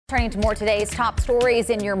Turning to more today's top stories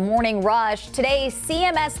in your morning rush. Today,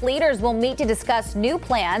 CMS leaders will meet to discuss new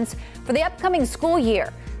plans for the upcoming school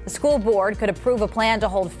year. The school board could approve a plan to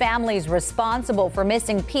hold families responsible for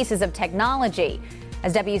missing pieces of technology.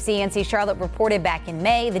 As WCNC Charlotte reported back in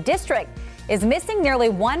May, the district is missing nearly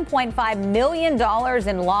 $1.5 million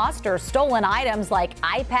in lost or stolen items like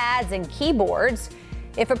iPads and keyboards.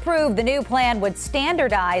 If approved, the new plan would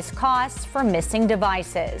standardize costs for missing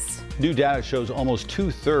devices. New data shows almost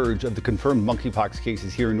 2/3 of the confirmed monkeypox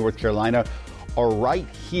cases here in North Carolina are right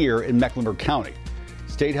here in Mecklenburg County.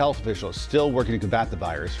 State health officials still working to combat the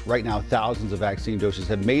virus. Right now, thousands of vaccine doses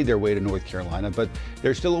have made their way to North Carolina, but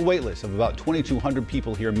there's still a wait list of about 2,200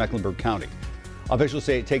 people here in Mecklenburg County. Officials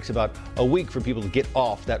say it takes about a week for people to get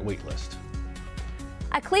off that wait list.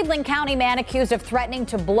 A Cleveland County man accused of threatening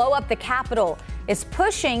to blow up the Capitol is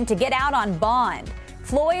pushing to get out on bond.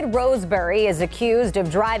 Floyd Roseberry is accused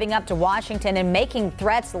of driving up to Washington and making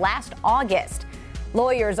threats last August.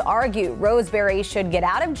 Lawyers argue Roseberry should get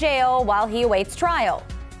out of jail while he awaits trial.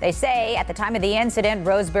 They say at the time of the incident,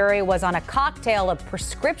 Roseberry was on a cocktail of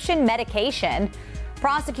prescription medication.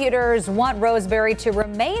 Prosecutors want Roseberry to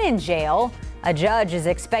remain in jail. A judge is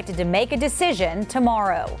expected to make a decision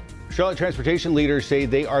tomorrow. Charlotte transportation leaders say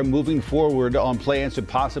they are moving forward on plans to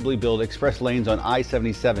possibly build express lanes on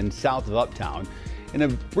I-77 south of Uptown. In a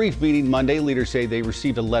brief meeting Monday, leaders say they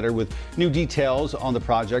received a letter with new details on the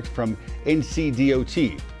project from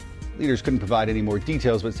NCDOT. Leaders couldn't provide any more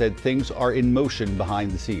details, but said things are in motion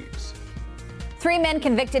behind the scenes. 3 men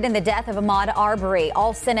convicted in the death of Ahmaud Arbery,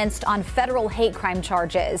 all sentenced on federal hate crime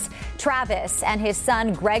charges. Travis and his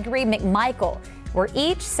son Gregory McMichael were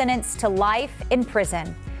each sentenced to life in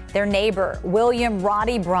prison. Their neighbor, William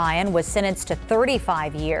Roddy Bryan, was sentenced to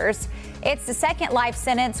 35 years. It's the second life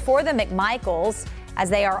sentence for the McMichaels, as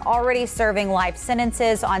they are already serving life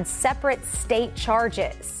sentences on separate state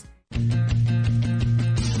charges.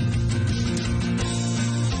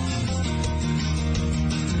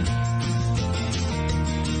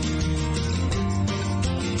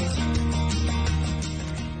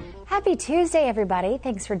 Happy Tuesday, everybody.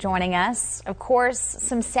 Thanks for joining us. Of course,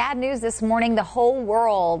 some sad news this morning. The whole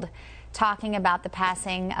world talking about the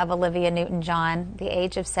passing of Olivia Newton-John, the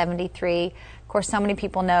age of 73. Of course, so many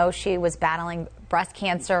people know she was battling breast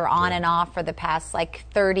cancer on and off for the past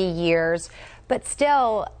 30 years. But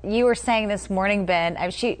still, you were saying this morning, Ben,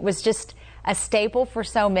 she was just a staple for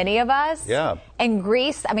so many of us. Yeah. And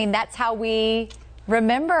Grease, that's how we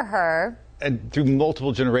remember her. And through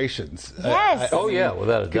multiple generations. Yes.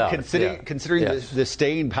 Without a doubt. Considering the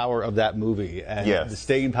staying power of that movie and the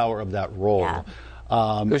staying power of that role. Yeah.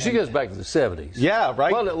 Because she goes back to the 70s. Yeah,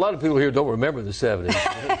 right. Well, a lot of people here don't remember the 70s.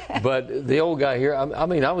 But the old guy here,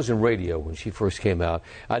 I was in radio when she first came out.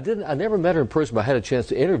 I never met her in person, but I had a chance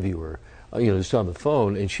to interview her, just on the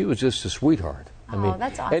phone, and she was just a sweetheart.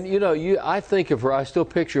 That's awesome. And, I think of her, I still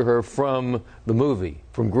picture her from the movie,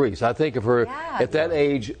 from Grease. I think of her at that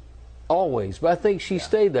age always, but I think she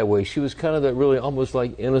stayed that way. She was kind of that really almost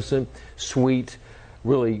innocent, sweet,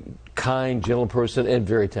 really kind, gentle person, and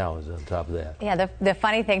very talented on top of that. Yeah, the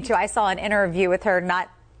funny thing, too, I saw an interview with her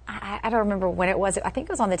I don't remember when it was. I think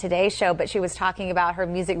it was on the Today Show, but she was talking about her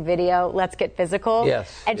music video, Let's Get Physical.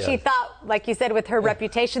 Yes. And she thought, like you said, with her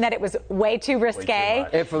reputation, that it was way too risque.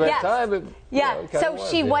 And for that time, so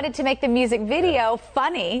she wanted to make the music video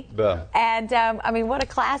funny. Yeah. And, what a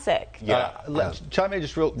classic. Yeah. Chime in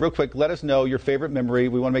just real quick. Let us know your favorite memory.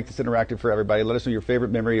 We want to make this interactive for everybody. Let us know your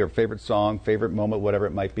favorite memory or favorite song, favorite moment, whatever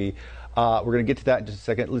it might be. We're going to get to that in just a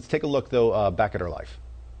second. Let's take a look, though, back at her life.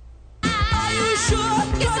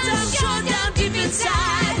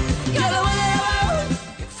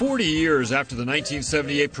 40 years after the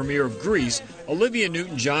 1978 premiere of Grease, Olivia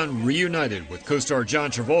Newton-John reunited with co-star John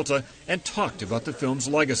Travolta and talked about the film's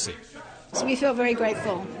legacy. So we feel very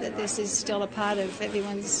grateful that this is still a part of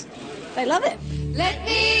everyone's. They love it. Let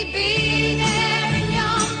me be there in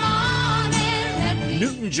your morning.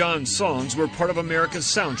 Newton-John's songs were part of America's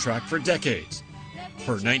soundtrack for decades.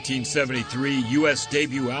 Her 1973 U.S.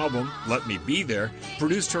 debut album, Let Me Be There,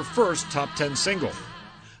 produced her first top 10 single.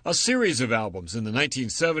 A series of albums in the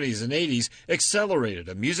 1970s and 80s accelerated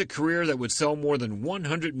a music career that would sell more than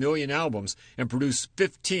 100 million albums and produce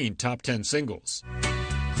 15 top 10 singles.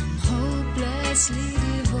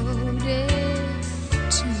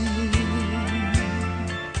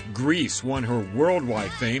 Grease won her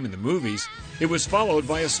worldwide fame in the movies. It was followed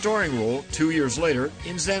by a starring role 2 years later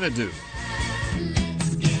in Xanadu.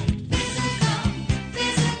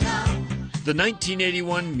 The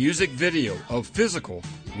 1981 music video of Physical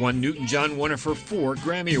won Newton-John one of her 4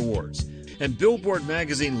 Grammy Awards, and Billboard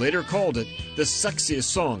magazine later called it the sexiest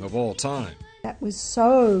song of all time. That was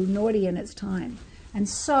so naughty in its time and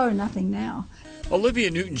so nothing now.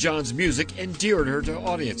 Olivia Newton-John's music endeared her to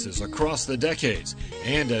audiences across the decades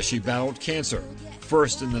and as she battled cancer,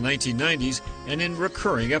 first in the 1990s and in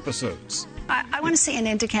recurring episodes. I want to see an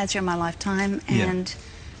end to cancer in my lifetime, and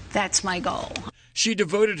that's my goal. She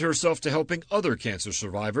devoted herself to helping other cancer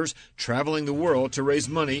survivors, traveling the world to raise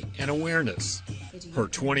money and awareness. Her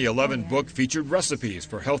 2011 book featured recipes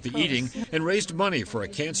for healthy eating and raised money for a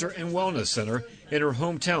cancer and wellness center in her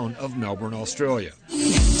hometown of Melbourne, Australia.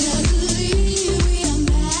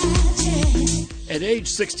 At age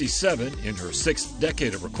 67, in her 6th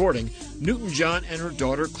decade of recording, Newton-John and her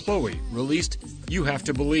daughter Chloe released You Have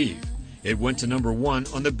to Believe. It went to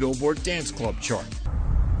 #1 on the Billboard Dance Club chart.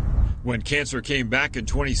 When cancer came back in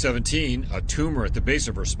 2017, a tumor at the base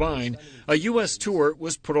of her spine, a U.S. tour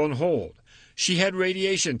was put on hold. She had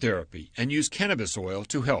radiation therapy and used cannabis oil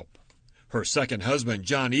to help. Her second husband,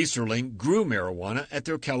 John Easterling, grew marijuana at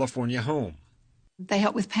their California home. They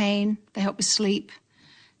help with pain, they help with sleep,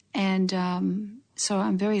 and so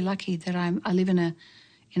I'm very lucky that I live in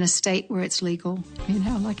a state where it's legal. I mean,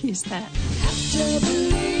 how lucky is that?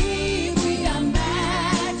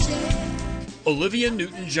 Olivia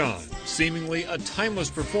Newton-John, seemingly a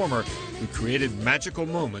timeless performer who created magical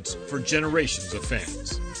moments for generations of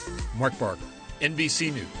fans. Mark Barker,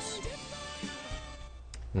 NBC News.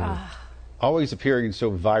 Always appearing so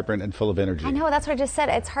vibrant and full of energy. I know, that's what I just said.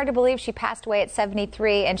 It's hard to believe she passed away at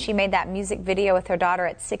 73 and she made that music video with her daughter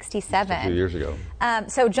at 67. A few years ago.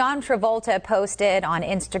 So John Travolta posted on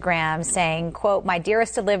Instagram saying, quote, "My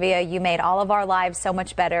dearest Olivia, you made all of our lives so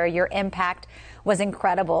much better. Your impact was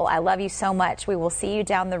incredible. I love you so much. We will see you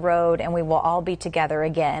down the road and we will all be together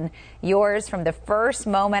again. Yours from the first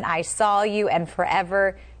moment I saw you and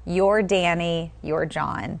forever, your Danny, your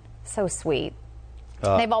John." So sweet.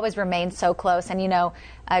 They've always remained so close. And, you know,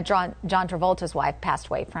 John Travolta's wife passed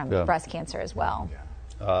away from breast cancer as well.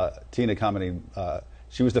 Tina commenting,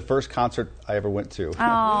 she was the first concert I ever went to.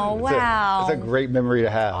 Oh, wow. That's a great memory to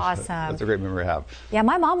have. Awesome. That's a great memory to have. Yeah,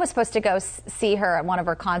 my mom was supposed to go see her at one of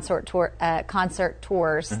her concert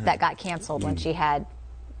tours that got canceled when she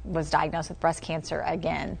was diagnosed with breast cancer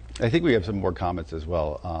again. I think we have some more comments as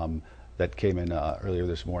well that came in earlier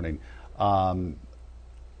this morning.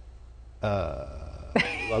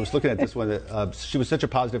 I was looking at this one. She was such a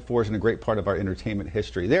positive force and a great part of our entertainment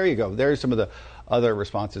history. There you go. There's some of the other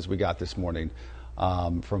responses we got this morning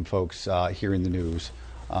from folks hearing the news.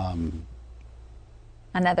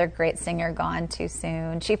 Another great singer gone too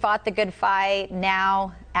soon. She fought the good fight,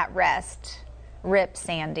 now at rest. Rip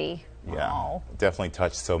Sandy. Yeah, Aww. Definitely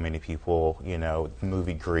touched so many people. You know, the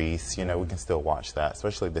movie Grease, you know, we can still watch that,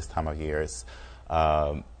 especially this time of year. It's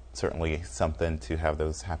certainly something to have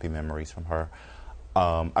those happy memories from her.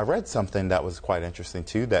 I read something that was quite interesting,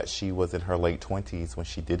 too, that she was in her late 20s when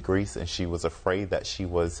she did Grease, and she was afraid that she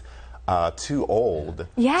was too old to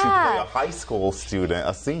play a high school student,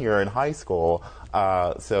 a senior in high school.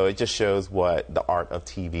 So it just shows what the art of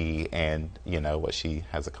TV and, you know, what she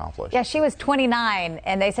has accomplished. Yeah, she was 29,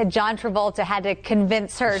 and they said John Travolta had to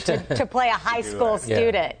convince her to play a high school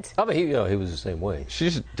student. I mean, he was the same way. She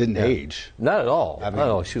just didn't age. Not at all. Not at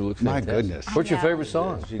all. She looked fantastic. My goodness. What's your favorite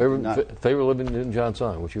song? Favorite Olivia Newton-John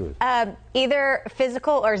song? What's yours? Either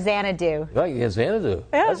Physical or Xanadu. Right, yeah, Xanadu.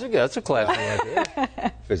 Yeah. That's a classic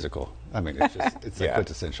idea. Physical. I mean, it's like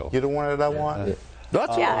quintessential. You're the one that I want?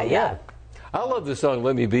 Yeah. I love the song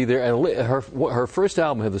 "Let Me Be There," and her first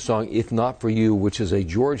album had the song "If Not for You," which is a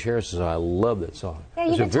George Harrison song. I love that song. Yeah,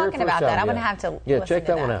 you've been talking about that. I'm going to have to listen check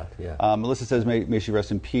to that one out. Yeah. Melissa says, may she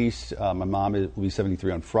rest in peace. My mom will be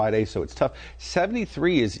 73 on Friday, so it's tough.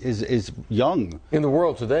 73 is young. In the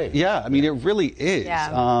world today. Yeah, I mean, it really is,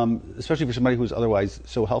 Yeah. especially for somebody who's otherwise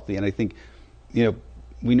so healthy. And I think, you know,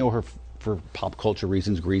 we know her for pop culture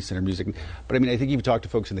reasons, Grease and her music. But I mean, I think if you talk to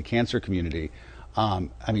folks in the cancer community,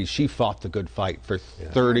 I mean, she fought the good fight for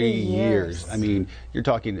 30 years. I mean, you're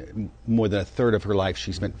talking more than a third of her life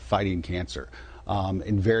she spent fighting cancer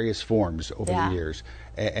in various forms over the years,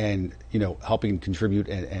 and you know, helping contribute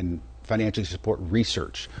and financially support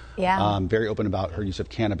research. Very open about her use of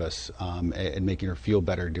cannabis and making her feel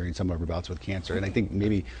better during some of her bouts with cancer. And I think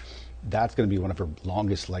maybe that's going to be one of her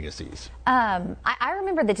longest legacies. I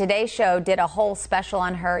remember the Today Show did a whole special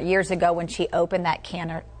on her years ago when she opened that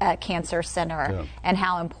cancer center, and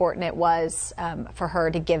how important it was for her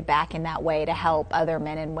to give back in that way to help other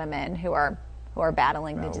men and women who are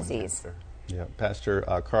battling the disease. Yeah, Pastor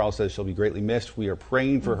Carl says she'll be greatly missed. We are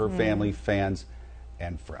praying for her family, fans,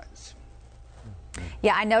 and friends.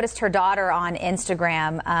 Yeah, I noticed her daughter on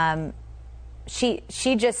Instagram she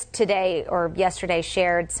just today or yesterday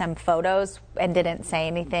shared some photos and didn't say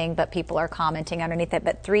anything, but people are commenting underneath it.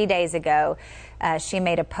 But 3 days ago, she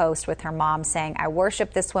made a post with her mom saying, "I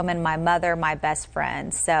worship this woman, my mother, my best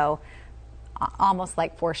friend." So almost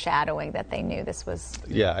like foreshadowing that they knew this was.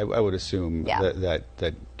 Yeah, I would assume Yeah.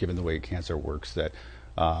 that given the way cancer works, that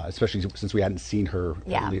especially since we hadn't seen her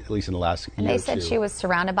at least in the last And year they or said two. she was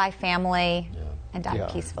surrounded by family and died Yeah.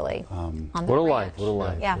 peacefully. On the What a life! ranch. What a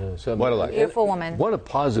life! Yeah. So, What a life. Beautiful woman. What a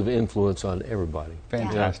positive influence on everybody.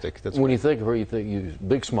 Fantastic. That's When you think of her, you think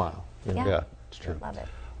big smile. You know? Yeah, it's true. Love it. All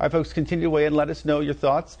right, folks, continue to weigh in. Let us know your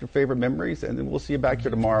thoughts, your favorite memories, and then we'll see you back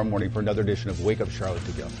here tomorrow morning for another edition of Wake Up Charlotte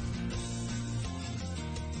to go.